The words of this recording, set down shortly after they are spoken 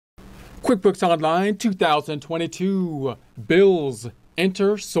QuickBooks Online 2022. Bills,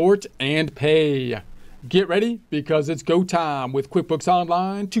 enter, sort, and pay. Get ready because it's go time with QuickBooks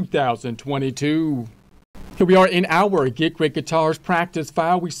Online 2022. Here we are in our Get Great Guitars practice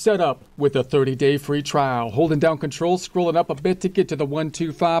file we set up with a 30-day free trial. Holding down control, scrolling up a bit to get to the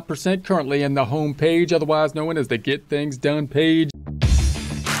 125% currently in the home page, otherwise known as the Get Things Done page.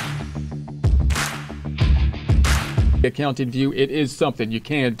 Accounting view, it is something you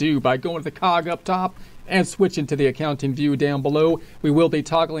can do by going to the cog up top and switching to the accounting view down below. We will be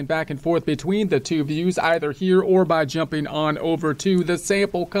toggling back and forth between the two views either here or by jumping on over to the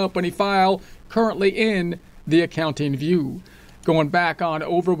sample company file currently in the accounting view. Going back on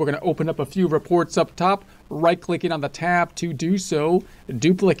over, we're going to open up a few reports up top, right-clicking on the tab to do so,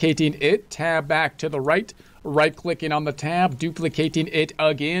 duplicating it, tab back to the right, right-clicking on the tab, duplicating it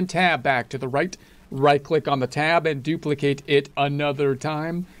again, tab back to the right, right-click on the tab and duplicate it another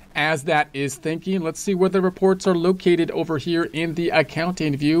time. As that is thinking, let's see where the reports are located over here in the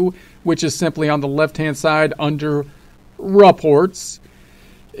accounting view, which is simply on the left-hand side under reports.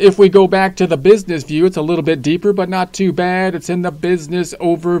 If we go back to the business view, it's a little bit deeper, but not too bad. It's in the business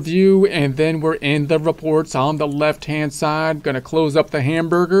overview, and then we're in the reports on the left-hand side. Going to close up the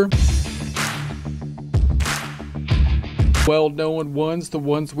hamburger. Well-known ones, the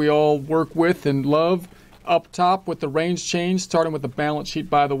ones we all work with and love. Up top with the range change, starting with the balance sheet,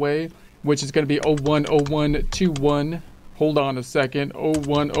 by the way, which is going to be 010121. Hold on a second.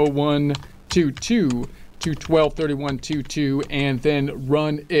 010122 to 123122, and then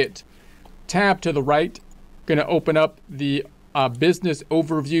run it. Tab to the right, going to open up the business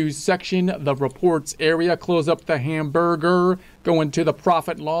overview section, the reports area, close up the hamburger, go into the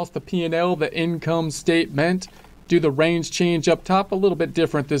profit and loss, the P&L, the income statement. Do the range change up top, a little bit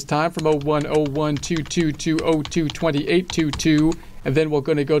different this time, from 010122 to 022822, and then we're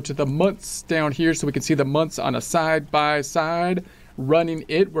going to go to the months down here so we can see the months on a side-by-side. Running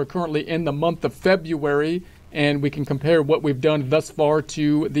it, we're currently in the month of February, and we can compare what we've done thus far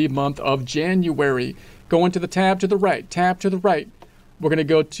to the month of January. Going to the tab to the right, we're going to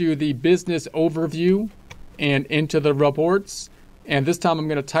go to the business overview and into the reports, and this time I'm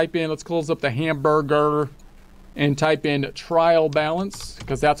going to type in, let's close up the hamburger, and type in trial balance,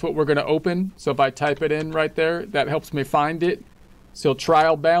 because that's what we're going to open. So if I type it in right there, that helps me find it. So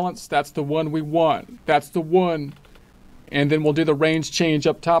trial balance, that's the one we want. That's the one. And then we'll do the range change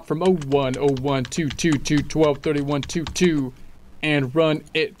up top from 010122 to 123122 and run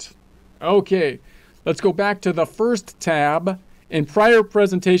it. Okay, let's go back to the first tab. In prior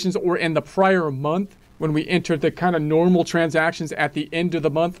presentations or in the prior month, when we entered the kind of normal transactions at the end of the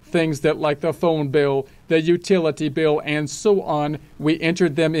month, things that like the phone bill, the utility bill, and so on, we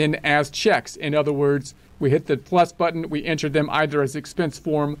entered them in as checks. In other words, we hit the plus button, we entered them either as expense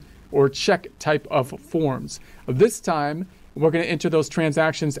form or check type of forms. This time, we're going to enter those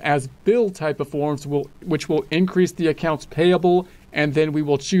transactions as bill type of forms, which will increase the accounts payable, and then we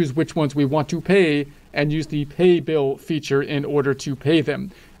will choose which ones we want to pay and use the pay bill feature in order to pay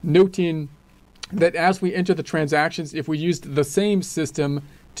them. Noting that as we enter the transactions, if we used the same system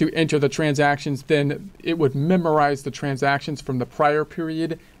to enter the transactions, then it would memorize the transactions from the prior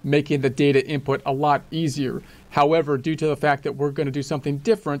period, making the data input a lot easier. However, due to the fact that we're going to do something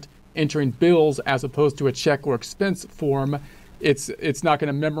different, entering bills as opposed to a check or expense form, it's not going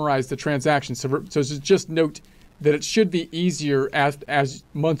to memorize the transactions. So just note that it should be easier as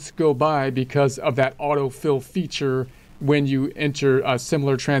months go by because of that autofill feature when you enter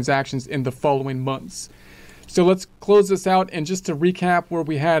similar transactions in the following months. So let's close this out, and just to recap where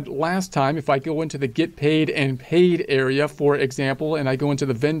we had last time, if I go into the Get Paid and Paid area, for example, and I go into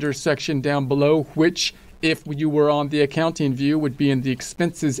the vendor section down below, which if you were on the accounting view would be in the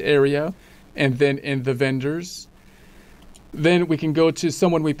expenses area, and then in the vendors. Then we can go to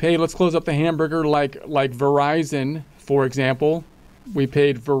someone we paid. Let's close up the hamburger like Verizon, for example. We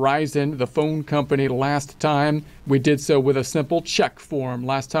paid Verizon, the phone company, last time. We did so with a simple check form.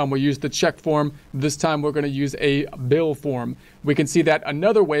 Last time we used the check form. This time we're going to use a bill form. We can see that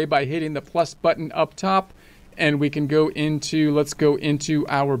another way by hitting the plus button up top, and we can go into, let's go into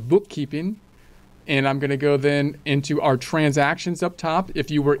our bookkeeping, and I'm going to go then into our transactions up top. If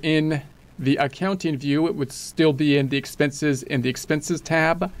you were in the accounting view, it would still be in the expenses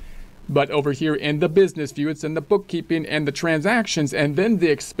tab. But over here in the business view, it's in the bookkeeping and the transactions and then the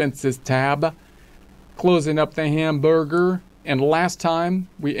expenses tab. Closing up the hamburger. And last time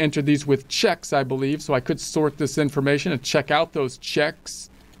we entered these with checks, I believe. So I could sort this information and check out those checks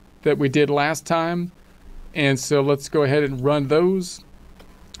that we did last time. And so let's go ahead and run those.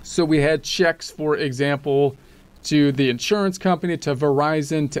 So we had checks, for example, to the insurance company, to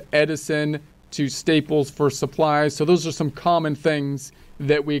Verizon, to Edison, to Staples for supplies. So those are some common things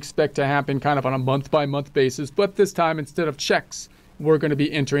that we expect to happen kind of on a month-by-month basis. But this time, instead of checks, we're going to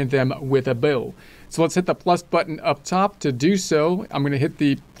be entering them with a bill. So let's hit the plus button up top. To do so, I'm going to hit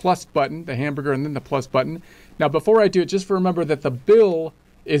the plus button, the hamburger, and then the plus button. Now, before I do it, just remember that the bill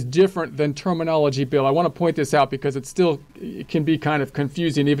is different than terminology bill. I want to point this out because it can be kind of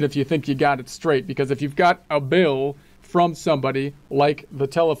confusing even if you think you got it straight. Because if you've got a bill from somebody like the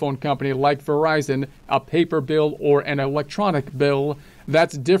telephone company, like Verizon, a paper bill or an electronic bill,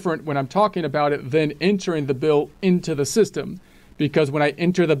 that's different when I'm talking about it than entering the bill into the system. Because when I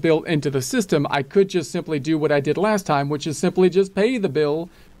enter the bill into the system, I could just simply do what I did last time, which is simply just pay the bill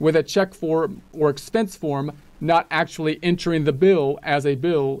with a check form or expense form, not actually entering the bill as a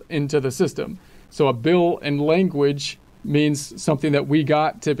bill into the system. So a bill in language means something that we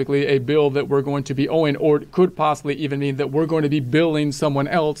got, typically a bill that we're going to be owing, or it could possibly even mean that we're going to be billing someone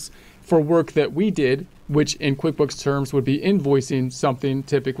else for work that we did, which in QuickBooks terms would be invoicing something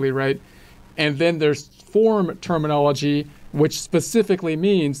typically, right? And then there's form terminology, which specifically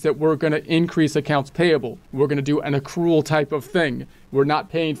means that we're going to increase accounts payable. We're going to do an accrual type of thing. We're not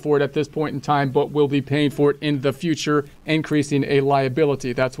paying for it at this point in time, but we'll be paying for it in the future, increasing a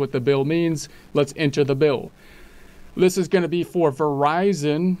liability. That's what the bill means. Let's enter the bill. This is going to be for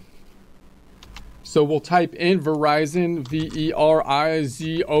Verizon. So we'll type in Verizon,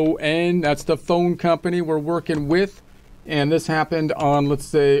 Verizon. That's the phone company we're working with. And this happened on, let's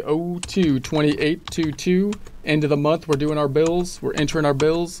say, 02/28/22. End of the month, we're doing our bills. We're entering our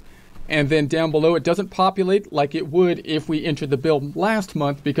bills. And then down below, it doesn't populate like it would if we entered the bill last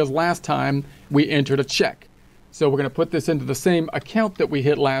month, because last time we entered a check. So we're going to put this into the same account that we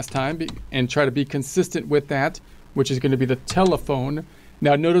hit last time and try to be consistent with that, which is going to be the telephone.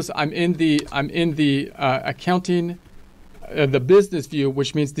 Now notice I'm in the accounting, the business view,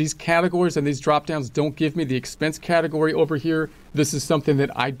 which means these categories and these drop downs don't give me the expense category over here. This is something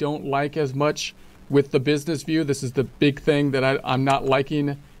that I don't like as much with the business view. This is the big thing that I'm not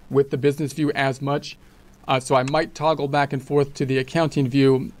liking with the business view as much. So I might toggle back and forth to the accounting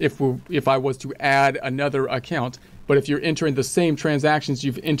view if I was to add another account. But if you're entering the same transactions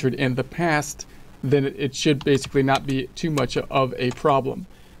you've entered in the past, then it should basically not be too much of a problem.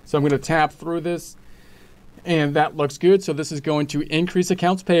 So I'm going to tab through this, and that looks good. So this is going to increase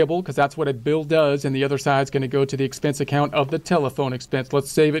accounts payable because that's what a bill does, and the other side is going to go to the expense account of the telephone expense. Let's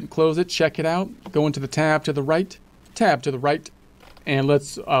save it and close it, check it out, go into the tab to the right, and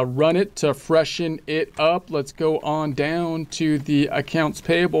let's run it to freshen it up. Let's go on down to the accounts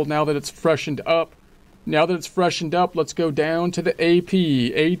payable now that it's freshened up. Now that it's freshened up, let's go down to the AP,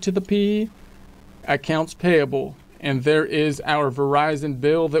 A to the P, accounts payable. And there is our Verizon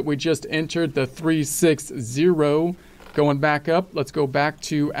bill that we just entered, the 360. Going back up, let's go back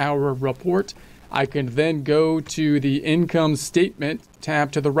to our report. I can then go to the income statement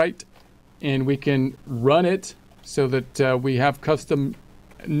tab to the right, and we can run it so that we have custom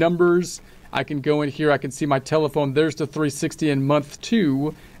numbers. I can go in here, I can see my telephone. There's the 360 in month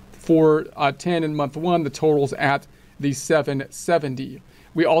 2. 410 in month 1, the total's at the 770.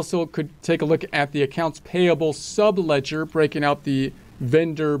 We also could take a look at the accounts payable subledger, breaking out the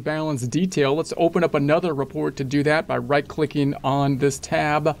vendor balance detail. Let's open up another report to do that by right-clicking on this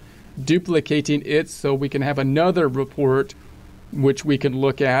tab, duplicating it so we can have another report which we can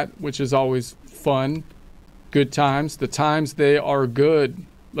look at, which is always fun. Good times. The times, they are good.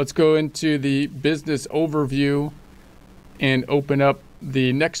 Let's go into the business overview and open up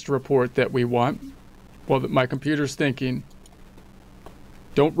the next report that we want. Well, my computer's thinking.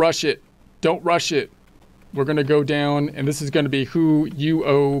 Don't rush it. Don't rush it. We're going to go down, and this is going to be who you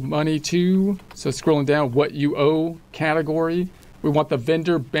owe money to. So scrolling down, what you owe category. We want the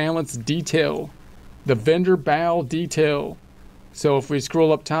vendor balance detail. The vendor bal detail. So if we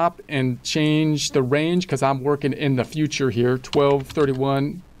scroll up top and change the range, because I'm working in the future here,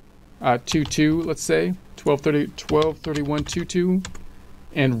 12/31/22, let's say, 12/31/22,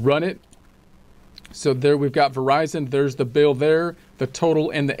 and run it. So there we've got Verizon. There's the bill there. The total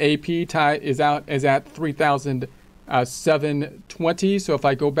in the AP is at 3,720. So if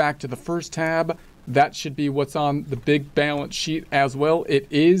I go back to the first tab, that should be what's on the big balance sheet as well. It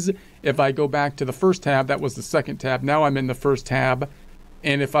is. If I go back to the first tab, that was the second tab. Now I'm in the first tab.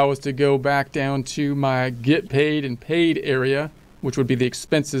 And if I was to go back down to my Get Paid and Paid area, which would be the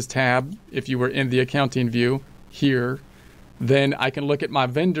Expenses tab if you were in the accounting view here, then I can look at my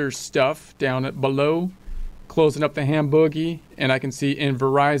vendor stuff down below, closing up the ham boogie, and I can see in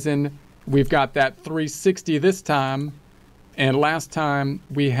Verizon, we've got that 360 this time, and last time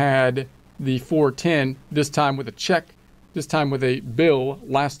we had the 410, this time with a check, this time with a bill,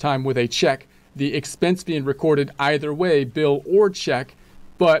 last time with a check. The expense being recorded either way, bill or check,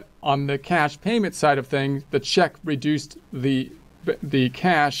 but on the cash payment side of things, the check reduced the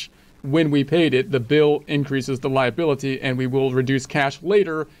cash when we paid it. The bill increases the liability, and we will reduce cash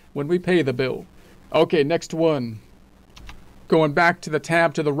later when we pay the bill. Okay, next one. Going back to the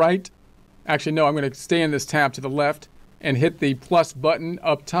tab to the right. Actually, no, I'm going to stay in this tab to the left and hit the plus button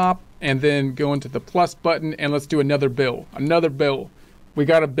up top, and then go into the plus button, and let's do another bill. Another bill. We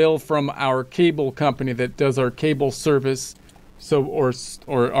got a bill from our cable company that does our cable service, so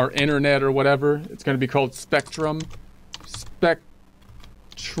or our internet or whatever. It's going to be called Spectrum. Spectrum.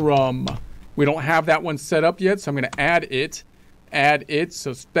 We don't have that one set up yet, so I'm going to add it. Add it.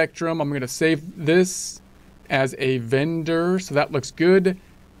 So Spectrum. I'm going to save this as a vendor, so that looks good.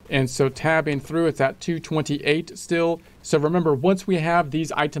 And so tabbing through, it's at 228 still. So remember, once we have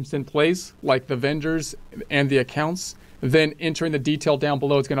these items in place, like the vendors and the accounts, then entering the detail down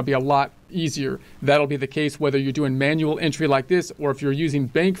below is going to be a lot easier. That'll be the case whether you're doing manual entry like this, or if you're using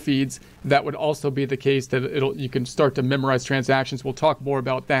bank feeds, that would also be the case that you can start to memorize transactions. We'll talk more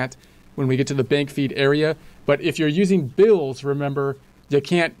about that when we get to the bank feed area. But if you're using bills, remember, you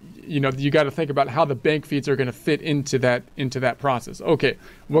can't, you got to think about how the bank feeds are going to fit into that process. Okay,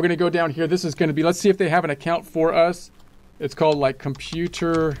 we're going to go down here. This is going to be, let's see if they have an account for us. It's called like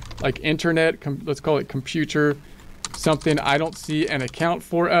computer, like internet. Let's call it computer something. I don't see an account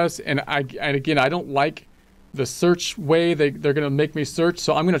for us, and again, I don't like the search way they're going to make me search.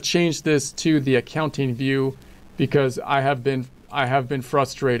 So I'm going to change this to the accounting view, because I have been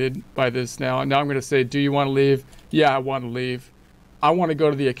frustrated by this now. And now I'm going to say, do you want to leave? Yeah, I want to leave. I want to go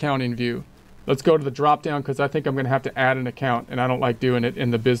to the accounting view. Let's go to the drop down, because I think I'm going to have to add an account, and I don't like doing it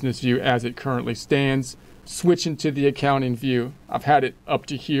in the business view as it currently stands. Switching to the accounting view. I've had it up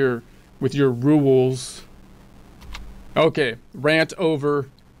to here with your rules. Okay, rant over,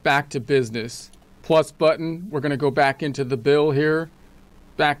 back to business. Plus button, we're going to go back into the bill here.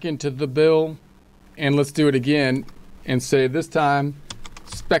 Back into the bill, and let's do it again and say this time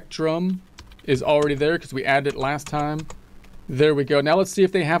Spectrum is already there because we added it last time. There we go. Now let's see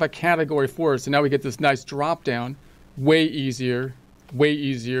if they have a category for us. And now we get this nice drop down. Way easier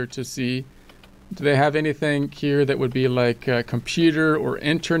to see. Do they have anything here that would be like computer or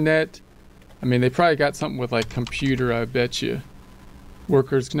internet? I mean, they probably got something with like computer, I bet you.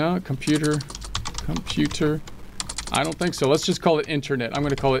 Workers, no, computer. I don't think so. Let's just call it internet. I'm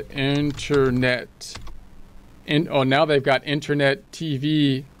going to call it internet. Oh, now they've got internet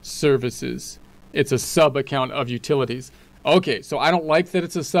TV services. It's a sub account of utilities. Okay, so I don't like that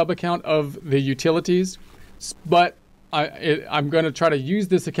it's a sub account of the utilities, but I'm going to try to use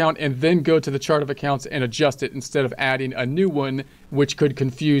this account and then go to the chart of accounts and adjust it instead of adding a new one, which could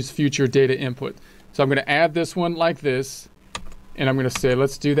confuse future data input. So I'm going to add this one like this, and I'm going to say,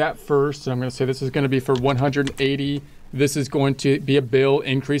 let's do that first. And I'm going to say this is going to be for 180. This is going to be a bill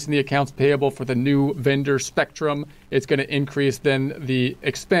increasing the accounts payable for the new vendor Spectrum. It's going to increase then the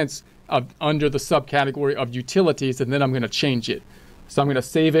expense under the subcategory of utilities, and then I'm going to change it. So I'm going to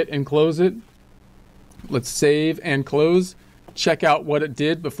save it and close it. Let's save and close. Check out what it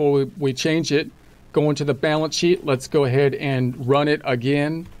did before we change it. Go into the balance sheet. Let's go ahead and run it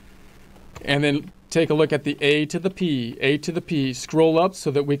again. And then take a look at the A to the P. A to the P. Scroll up so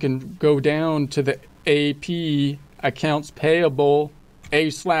that we can go down to the AP, accounts payable,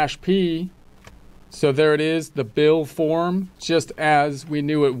 A/P. So there it is, the bill form, just as we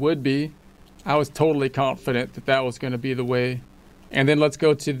knew it would be. I was totally confident that that was going to be the way. And then let's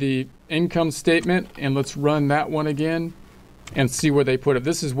go to the income statement, and let's run that one again and see where they put it.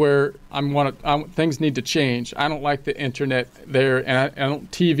 This is where things need to change. I don't like the internet there, and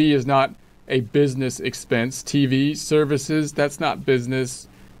TV is not a business expense. TV services, that's not business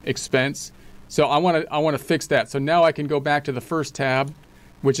expense. So I want to fix that. So now I can go back to the first tab,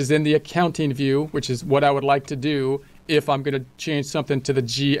 which is in the accounting view, which is what I would like to do if I'm going to change something to the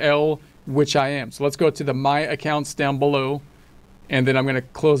GL, which I am. So let's go to the My Accounts down below, and then I'm going to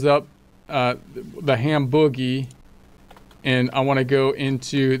close up the Ham Boogie, and I want to go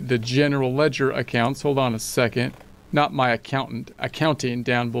into the General Ledger accounts. Hold on a second. Not My Accounting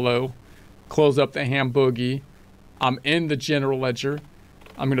down below. Close up the Ham Boogie. I'm in the General Ledger.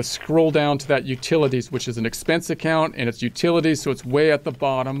 I'm going to scroll down to that utilities, which is an expense account, and it's utilities, so it's way at the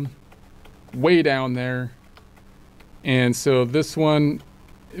bottom, way down there. And so this one,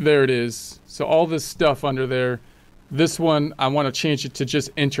 there it is. So all this stuff under there, this one, I want to change it to just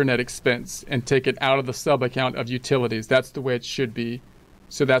internet expense and take it out of the sub account of utilities. That's the way it should be.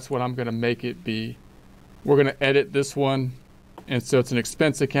 So that's what I'm going to make it be. We're going to edit this one, and so it's an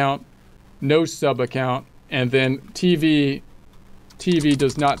expense account. no sub account, and then TV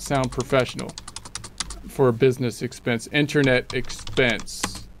does not sound professional for a business expense. Internet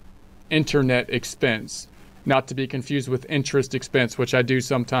expense, not to be confused with interest expense, which I do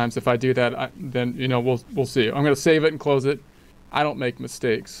sometimes. If I do that, then we'll see. I'm going to save it and close it. I don't make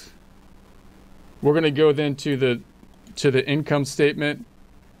mistakes. We're going to go then to the income statement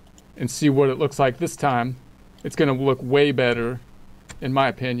and see what it looks like this time. It's going to look way better, in my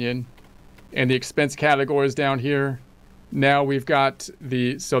opinion. And the expense categories down here. Now we've got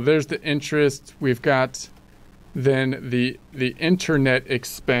so there's the interest. We've got then the internet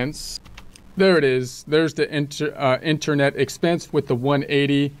expense. There it is. There's the internet expense with the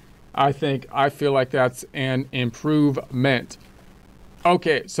 180. I feel like that's an improvement.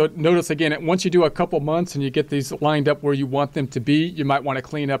 Okay, so notice again, once you do a couple months and you get these lined up where you want them to be, you might want to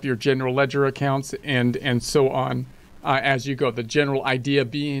clean up your general ledger accounts and so on as you go. The general idea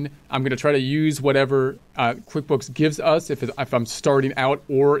being, I'm going to try to use whatever QuickBooks gives us if I'm starting out,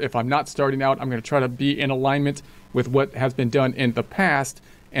 or if I'm not starting out, I'm going to try to be in alignment with what has been done in the past.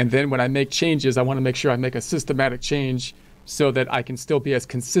 And then when I make changes, I want to make sure I make a systematic change so that I can still be as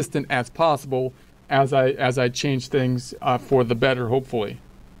consistent as possible as I change things for the better, hopefully.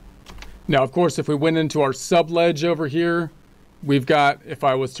 Now, of course, if we went into our sub-ledge over here, we've got, if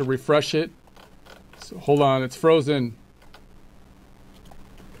I was to refresh it, so hold on, it's frozen.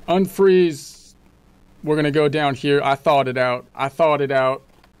 Unfreeze. We're going to go down here. I thawed it out.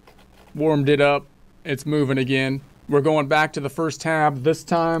 Warmed it up. It's moving again. We're going back to the first tab this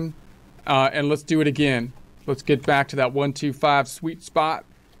time, and let's do it again. Let's get back to that 125 sweet spot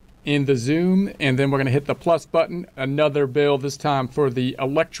in the zoom, and then we're going to hit the plus button. Another bill, this time for the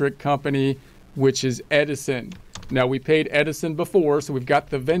electric company, which is Edison. Now, we paid Edison before, so we've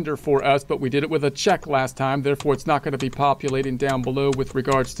got the vendor for us, but we did it with a check last time. Therefore, it's not going to be populating down below with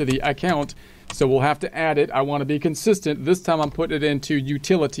regards to the account. So we'll have to add it. I want to be consistent. This time I'm putting it into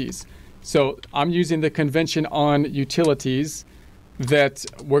utilities. So I'm using the convention on utilities that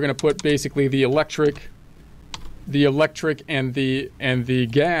we're going to put basically the electric and the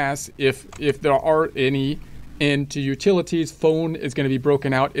gas, if there are any, into utilities. Phone is going to be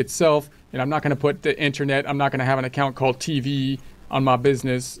broken out itself, and I'm not going to put the internet. I'm not going to have an account called TV on my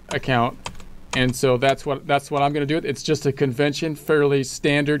business account, and so that's what I'm going to do. It's just a convention, fairly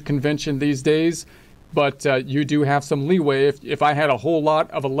standard convention these days, but you do have some leeway. If I had a whole lot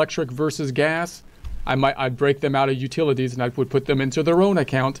of electric versus gas, I'd break them out of utilities and I would put them into their own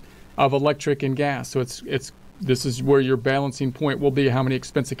account of electric and gas. So this is where your balancing point will be. How many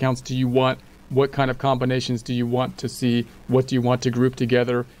expense accounts do you want? What kind of combinations do you want to see? What do you want to group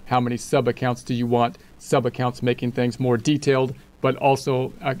together? How many sub-accounts do you want? Sub-accounts making things more detailed, but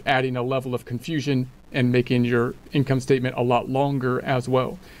also adding a level of confusion and making your income statement a lot longer as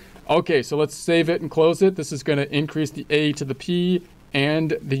well. Okay, so let's save it and close it. This is going to increase the A to the P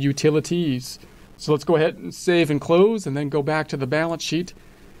and the utilities. So let's go ahead and save and close, and then go back to the balance sheet.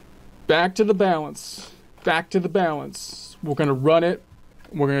 Back to the balance. We're going to run it.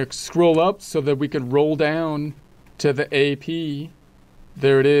 We're going to scroll up so that we can roll down to the AP.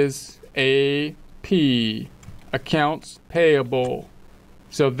 There it is, AP, accounts payable.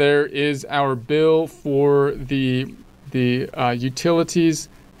 So there is our bill for the utilities.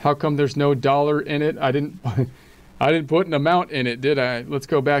 How come there's no dollar in it? I didn't put an amount in it, did I? Let's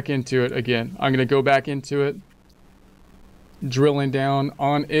go back into it again. I'm going to go back into it, drilling down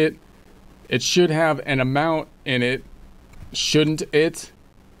on it. It should have an amount in it, shouldn't it?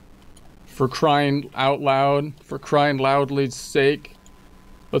 For crying out loud, for crying loudly's sake.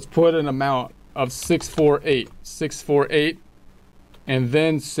 Let's put an amount of 648, and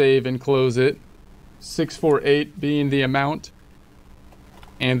then save and close it. 648 being the amount,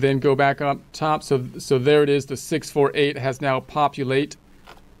 and then go back up top. So there it is. The 648 has now populate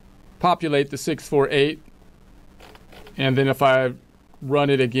the 648, and then if I run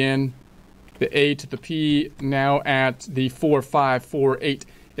it again, the A to the P now at the 4548.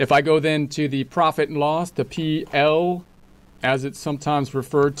 If I go then to the profit and loss, the PL, as it's sometimes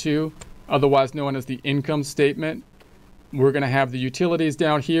referred to, otherwise known as the income statement, we're going to have the utilities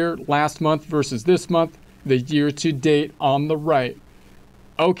down here, last month versus this month, the year to date on the right.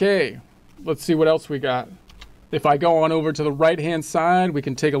 Okay, let's see what else we got. If I go on over to the right hand side, we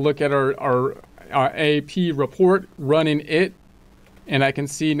can take a look at our AP report, running it. And I can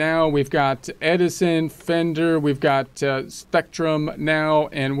see now we've got Edison, Fender, we've got Spectrum now,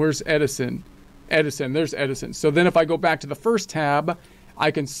 and where's Edison? There's Edison. So then if I go back to the first tab, I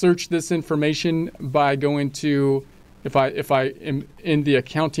can search this information by going to, if I am in the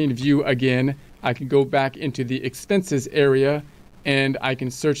accounting view again, I can go back into the expenses area and I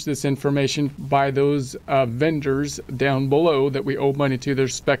can search this information by those vendors down below that we owe money to.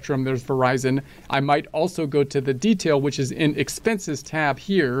 There's Spectrum, there's Verizon. I might also go to the detail, which is in Expenses tab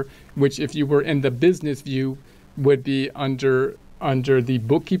here, which if you were in the business view would be under the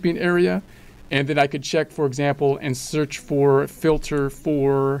bookkeeping area. And then I could check, for example, and search for, filter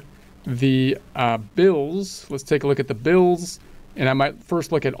for the bills. Let's take a look at the bills. And I might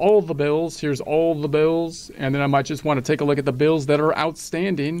first look at all the bills. Here's all the bills. And then I might just want to take a look at the bills that are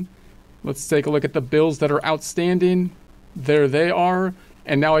outstanding. Let's take a look at the bills that are outstanding. There they are.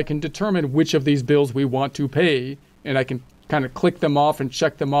 And now I can determine which of these bills we want to pay. And I can kind of click them off and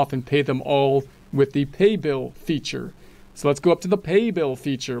check them off and pay them all with the Pay Bill feature. So let's go up to the Pay Bill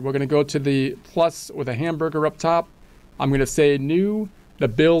feature. We're going to go to the plus or the hamburger up top. I'm going to say New. The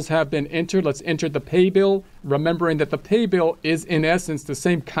bills have been entered. Let's enter the pay bill, remembering that the pay bill is in essence the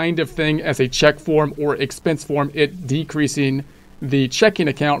same kind of thing as a check form or expense form, it decreasing the checking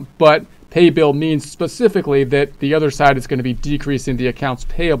account, but pay bill means specifically that the other side is going to be decreasing the accounts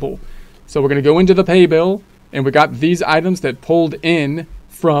payable. So we're going to go into the pay bill, and we got these items that pulled in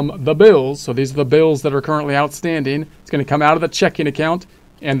from the bills. So these are the bills that are currently outstanding. It's going to come out of the checking account,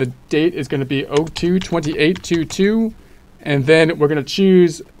 and the date is going to be 02/28/22. And then we're going to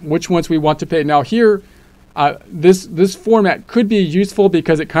choose which ones we want to pay. Now here, this format could be useful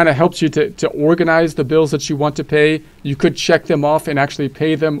because it kind of helps you to organize the bills that you want to pay. You could check them off and actually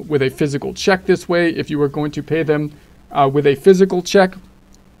pay them with a physical check this way if you were going to pay them with a physical check.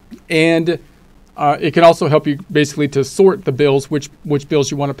 And it can also help you basically to sort the bills, which bills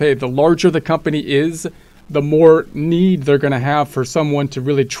you want to pay. The larger the company is, the more need they're going to have for someone to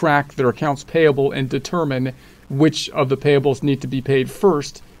really track their accounts payable and determine which of the payables need to be paid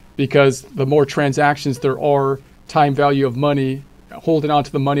first, because the more transactions there are, time value of money, holding on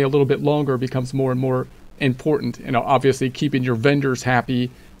to the money a little bit longer becomes more and more important. And obviously keeping your vendors happy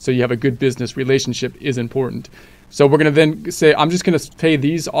so you have a good business relationship is important. So we're going to then say, I'm just going to pay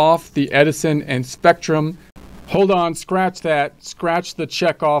these off, the Edison and Spectrum. Hold on, scratch that. Scratch that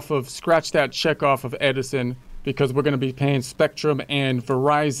check off of Edison, because we're going to be paying Spectrum and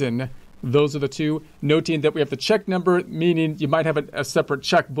Verizon. Those are the two. Noting that we have the check number, meaning you might have a separate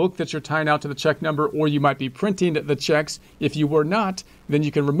checkbook that you're tying out to the check number, or you might be printing the checks. If you were not, then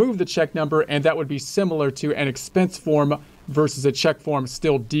you can remove the check number, and that would be similar to an expense form versus a check form,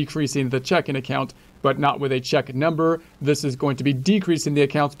 still decreasing the checking account, but not with a check number. This is going to be decreasing the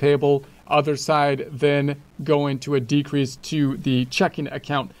accounts payable. Other side then going to a decrease to the checking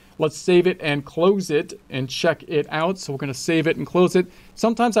account. Let's save it and close it and check it out. So we're going to save it and close it.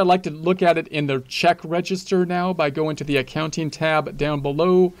 Sometimes I like to look at it in the check register now by going to the accounting tab down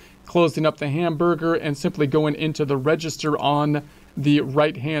below, closing up the hamburger, and simply going into the register on the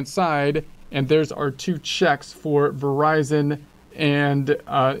right hand side. And there's our two checks for Verizon and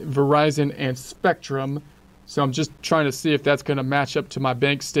Spectrum. So I'm just trying to see if that's going to match up to my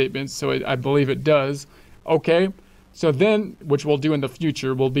bank statements. So I believe it does. Okay. So then, which we'll do in the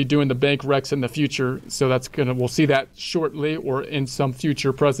future, we'll be doing the bank recs in the future. So we'll see that shortly or in some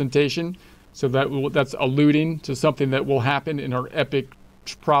future presentation. So that's alluding to something that will happen in our epic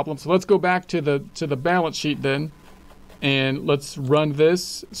problem. So let's go back to the balance sheet then, and let's run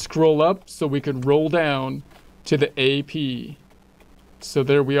this, scroll up so we can roll down to the AP. So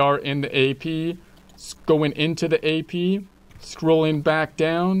there we are in the AP, going into the AP, scrolling back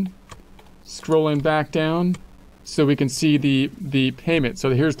down, so we can see the payment. So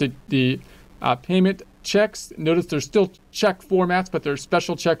here's the payment checks. Notice there's still check formats, but there's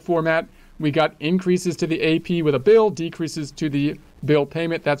special check format. We got increases to the AP with a bill, decreases to the bill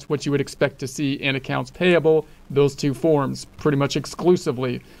payment. That's what you would expect to see in accounts payable, those two forms pretty much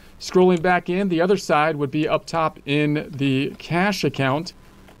exclusively. Scrolling back in, the other side would be up top in the cash account.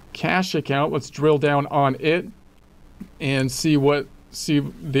 Let's drill down on it and see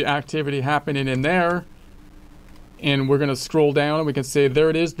the activity happening in there. And we're going to scroll down and we can say,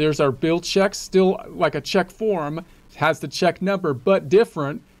 there it is. There's our bill check, still like a check form, has the check number, but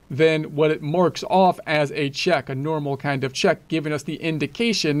different than what it marks off as a check, a normal kind of check, giving us the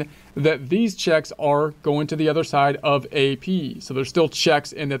indication that these checks are going to the other side of AP. So they're still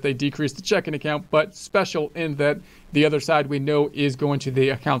checks in that they decrease the checking account, but special in that the other side we know is going to the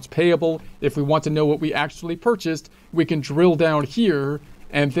accounts payable. If we want to know what we actually purchased, we can drill down here,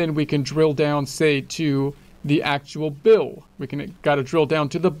 and then we can drill down, say, to the actual bill. We got to drill down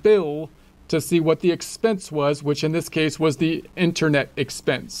to the bill to see what the expense was, which in this case was the internet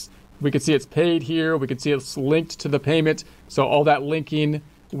expense. We can see it's paid here. We can see it's linked to the payment. So all that linking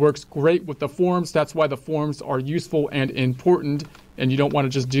works great with the forms. That's why the forms are useful and important. and you don't want to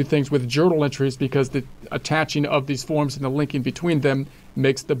just do things with journal entries because the attaching of these forms and the linking between them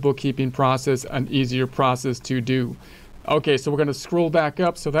makes the bookkeeping process an easier process to do. Okay, so we're going to scroll back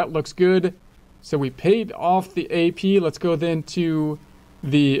up. So that looks good. So we paid off the AP. Let's go then to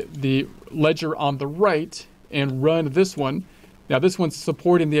the ledger on the right and run this one. Now this one's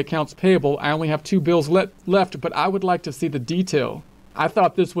supporting the accounts payable. I only have 2 bills left, but I would like to see the detail. I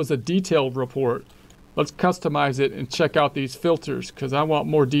thought this was a detailed report. Let's customize it and check out these filters because I want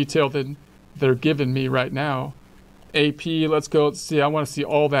more detail than they're giving me right now. AP, let's go see. I want to see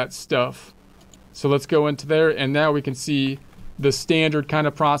all that stuff. So let's go into there, and now we can see the standard kind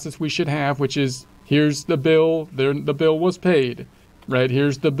of process we should have, which is here's the bill, there the bill was paid, right?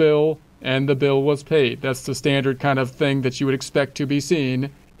 Here's the bill, and the bill was paid. That's the standard kind of thing that you would expect to be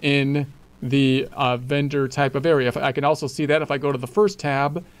seen in the vendor type of area. I can also see that if I go to the first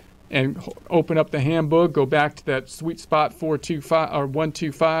tab and open up the handbook, go back to that sweet spot 425 or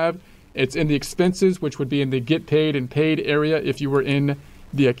 125. It's in the expenses, which would be in the get paid and paid area if you were in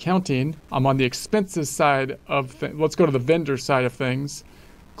the accounting. I'm on the expenses side of let's go to the vendor side of things.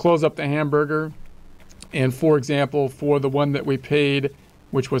 Close up the hamburger. And for example, for the one that we paid,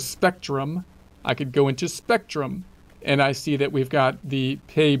 which was Spectrum, I could go into Spectrum and I see that we've got the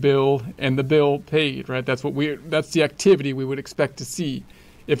pay bill and the bill paid, right? That's the activity we would expect to see.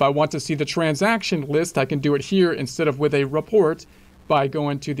 If I want to see the transaction list, I can do it here instead of with a report by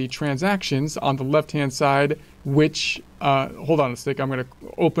going to the transactions on the left-hand side, which, hold on a sec, I'm going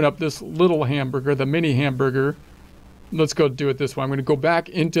to open up this little hamburger, the mini hamburger. Let's go do it this way. I'm going to go back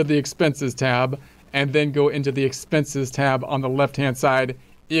into the expenses tab and then go into the expenses tab on the left-hand side.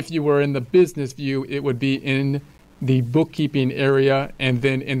 If you were in the business view, it would be in the bookkeeping area and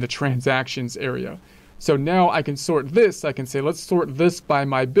then in the transactions area. So now I can sort this. I can say, let's sort this by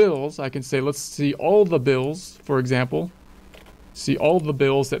my bills. I can say, let's see all the bills, for example. See all the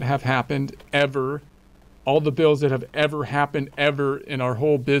bills that have happened ever. All the bills that have ever happened ever in our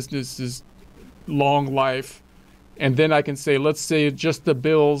whole business's long life. And then I can say, let's say just the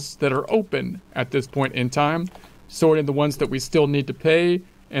bills that are open at this point in time. Sorting the ones that we still need to pay.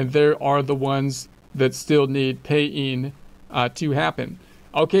 And there are the ones that still need paying to happen.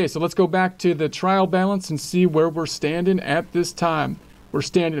 Okay, so let's go back to the trial balance and see where we're standing at this time. We're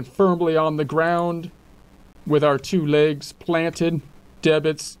standing firmly on the ground with our 2 legs planted.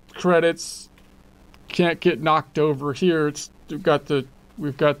 Debits, credits, can't get knocked over here. We've got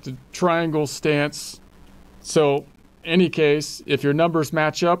the triangle stance. So, any case, if your numbers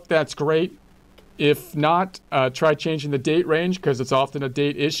match up, that's great. If not, try changing the date range because it's often a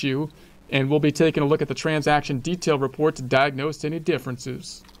date issue. And we'll be taking a look at the transaction detail report to diagnose any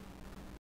differences.